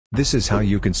This is how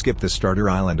you can skip the starter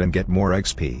island and get more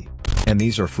XP. And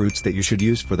these are fruits that you should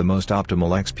use for the most optimal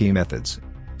XP methods.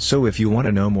 So if you want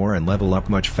to know more and level up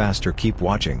much faster, keep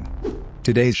watching.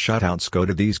 Today's shoutouts go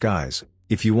to these guys.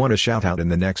 If you want a shoutout in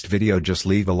the next video, just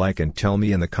leave a like and tell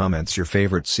me in the comments your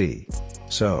favorite C.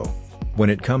 So, when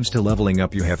it comes to leveling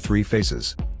up, you have 3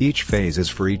 phases. Each phase is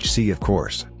for each C, of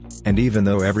course. And even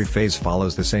though every phase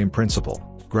follows the same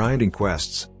principle, grinding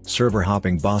quests, server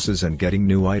hopping bosses and getting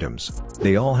new items,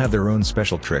 they all have their own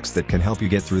special tricks that can help you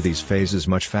get through these phases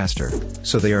much faster,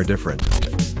 so they are different.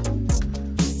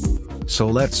 So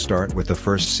let's start with the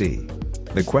first C.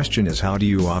 The question is, how do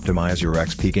you optimize your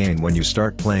XP gain when you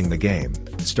start playing the game?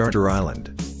 Starter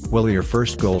Island. Well, your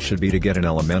first goal should be to get an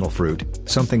elemental fruit,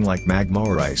 something like magma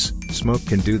or ice. Smoke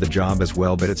can do the job as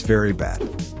well, but it's very bad.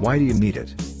 Why do you need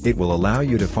it? It will allow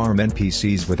you to farm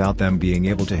NPCs without them being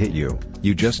able to hit you.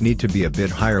 You just need to be a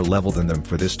bit higher level than them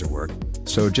for this to work.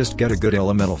 So just get a good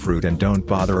elemental fruit and don't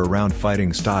bother around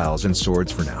fighting styles and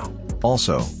swords for now.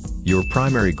 Also, your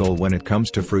primary goal when it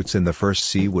comes to fruits in the first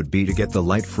C would be to get the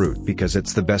light fruit, because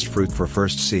it's the best fruit for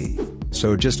first C.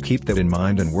 So just keep that in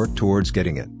mind and work towards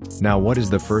getting it. Now, what is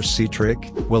the first C trick?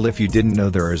 Well, if you didn't know,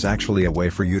 there is actually a way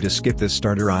for you to skip this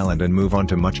starter island and move on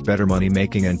to much better money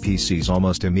making NPCs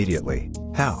almost immediately.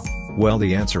 How? Well,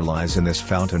 the answer lies in this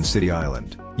Fountain City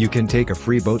Island. You can take a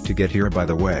free boat to get here, by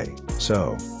the way.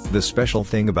 So, the special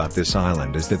thing about this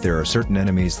island is that there are certain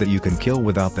enemies that you can kill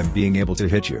without them being able to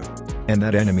hit you. And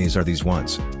that enemies are these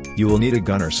ones. You will need a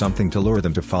gun or something to lure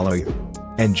them to follow you.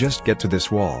 And just get to this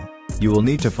wall. You will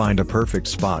need to find a perfect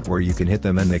spot where you can hit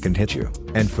them and they can hit you.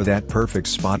 And for that perfect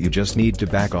spot, you just need to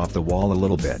back off the wall a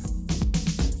little bit.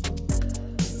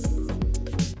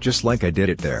 Just like I did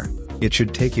it there. It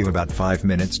should take you about 5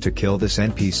 minutes to kill this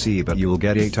NPC, but you will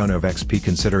get a ton of XP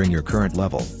considering your current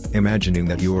level, imagining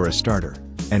that you are a starter.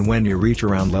 And when you reach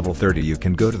around level 30, you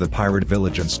can go to the pirate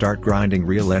village and start grinding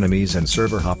real enemies and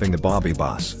server hopping the Bobby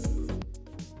boss.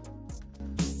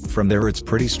 From there it's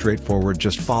pretty straightforward,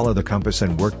 just follow the compass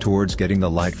and work towards getting the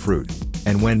light fruit.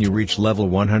 And when you reach level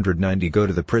 190, go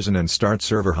to the prison and start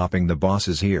server hopping the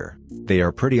bosses here. They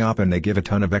are pretty OP and they give a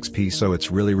ton of XP, so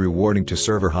it's really rewarding to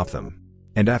server hop them.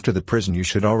 And after the prison you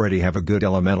should already have a good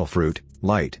elemental fruit,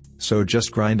 light, so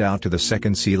just grind out to the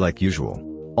second C like usual.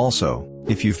 Also,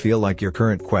 if you feel like your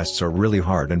current quests are really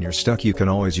hard and you're stuck, you can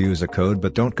always use a code,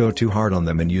 but don't go too hard on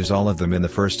them and use all of them in the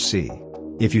first C.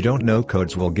 If you don't know,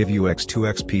 codes will give you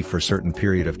X2 XP for a certain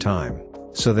period of time.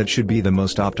 So that should be the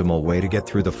most optimal way to get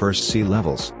through the first C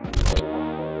levels.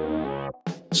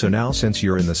 So now, since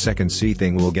you're in the second C,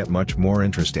 thing will get much more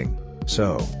interesting.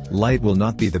 So, light will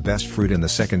not be the best fruit in the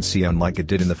second C unlike it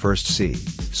did in the first C.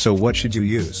 So what should you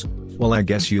use? Well, I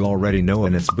guess you already know,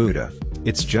 and it's Buddha.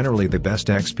 It's generally the best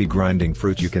XP grinding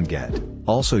fruit you can get.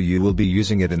 Also, you will be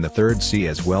using it in the third C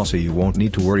as well, so you won't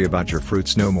need to worry about your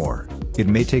fruits no more. It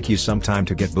may take you some time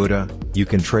to get Buddha. You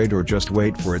can trade or just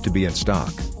wait for it to be in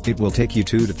stock. It will take you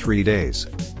 2 to 3 days.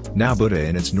 Now, Buddha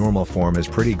in its normal form is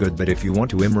pretty good, but if you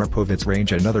want to improve its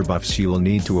range and other buffs, you will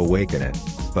need to awaken it.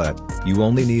 But, you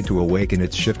only need to awaken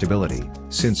its shift ability,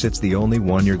 since it's the only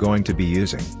one you're going to be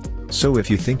using. So if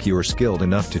you think you are skilled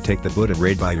enough to take the Buddha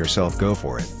raid by yourself, go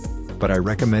for it. But I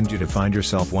recommend you to find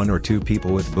yourself 1 or 2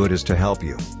 people with Buddhas to help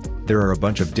you. There are a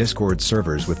bunch of Discord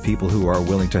servers with people who are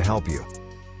willing to help you.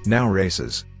 Now,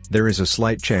 races. There is a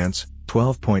slight chance,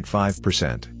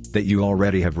 12.5%, that you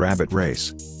already have rabbit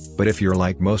race. But if you're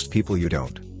like most people, you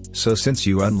don't. So since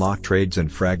you unlock trades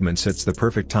and fragments, it's the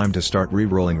perfect time to start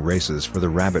rerolling races for the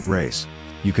rabbit race.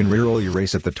 You can reroll your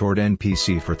race at the Tord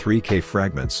NPC for 3k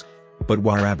fragments. But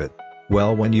why rabbit?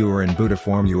 Well, when you are in Buddha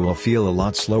form you will feel a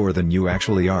lot slower than you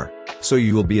actually are, so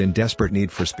you will be in desperate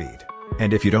need for speed.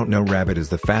 And if you don't know, rabbit is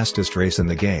the fastest race in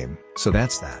the game, so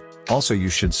that's that. Also, you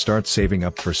should start saving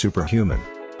up for Superhuman.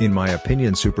 In my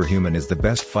opinion, Superhuman is the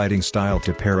best fighting style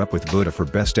to pair up with Buddha for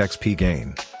best XP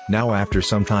gain. Now, after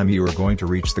some time you are going to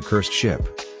reach the cursed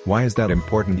ship. Why is that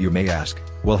important, you may ask?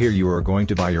 Well, here you are going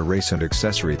to buy your race and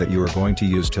accessory that you are going to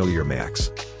use till your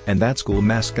max. And that's Ghoul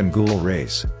Mask and Ghoul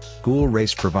Race. Ghoul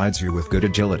Race provides you with good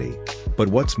agility. But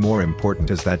what's more important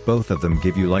is that both of them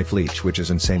give you Life Leech, which is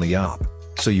insanely OP.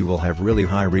 So you will have really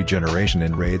high regeneration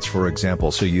in raids, for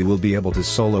example, so you will be able to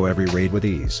solo every raid with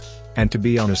ease. And to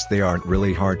be honest, they aren't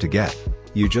really hard to get.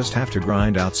 You just have to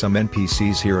grind out some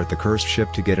NPCs here at the cursed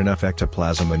ship to get enough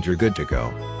ectoplasm and you're good to go.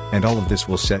 And all of this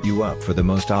will set you up for the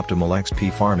most optimal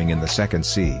XP farming in the second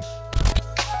C.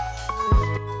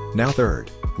 Now,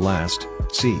 third, last,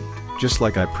 C. Just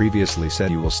like I previously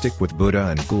said, you will stick with Buddha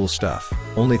and Ghoul stuff.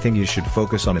 Only thing you should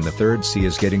focus on in the third C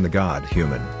is getting the God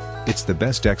Human. It's the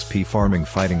best XP farming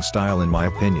fighting style in my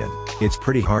opinion. It's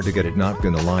pretty hard to get it, not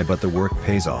gonna lie, but the work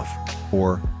pays off.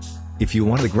 Or, if you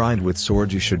want to grind with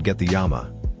swords, you should get the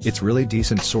Yama. It's really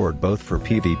decent sword both for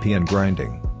PvP and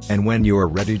grinding, and when you are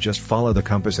ready just follow the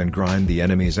compass and grind the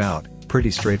enemies out,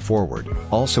 pretty straightforward.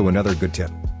 Also another good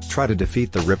tip, try to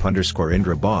defeat the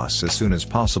Rip_Indra boss as soon as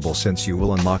possible, since you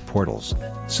will unlock portals,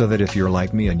 so that if you're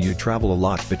like me and you travel a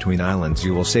lot between islands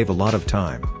you will save a lot of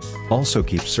time. Also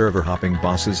keep server hopping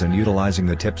bosses and utilizing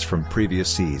the tips from previous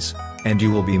seas, and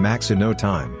you will be max in no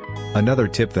time. Another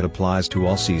tip that applies to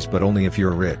all seas but only if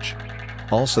you're rich.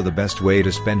 Also the best way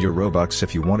to spend your Robux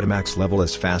if you want to max level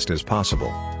as fast as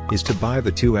possible, is to buy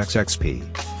the 2x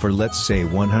XP. For let's say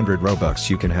 100 Robux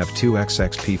you can have 2x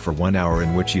XP for 1 hour,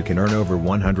 in which you can earn over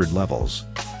 100 levels.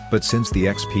 But since the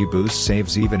XP boost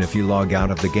saves even if you log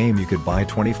out of the game, you could buy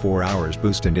 24 hours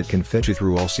boost and it can fit you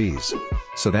through all seas.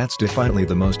 So that's definitely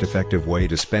the most effective way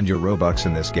to spend your Robux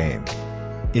in this game.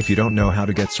 If you don't know how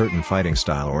to get certain fighting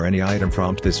style or any item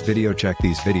from this video, check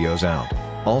these videos out.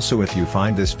 Also, if you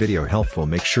find this video helpful,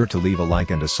 make sure to leave a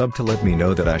like and a sub to let me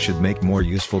know that I should make more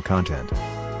useful content.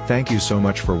 Thank you so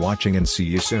much for watching and see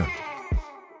you soon.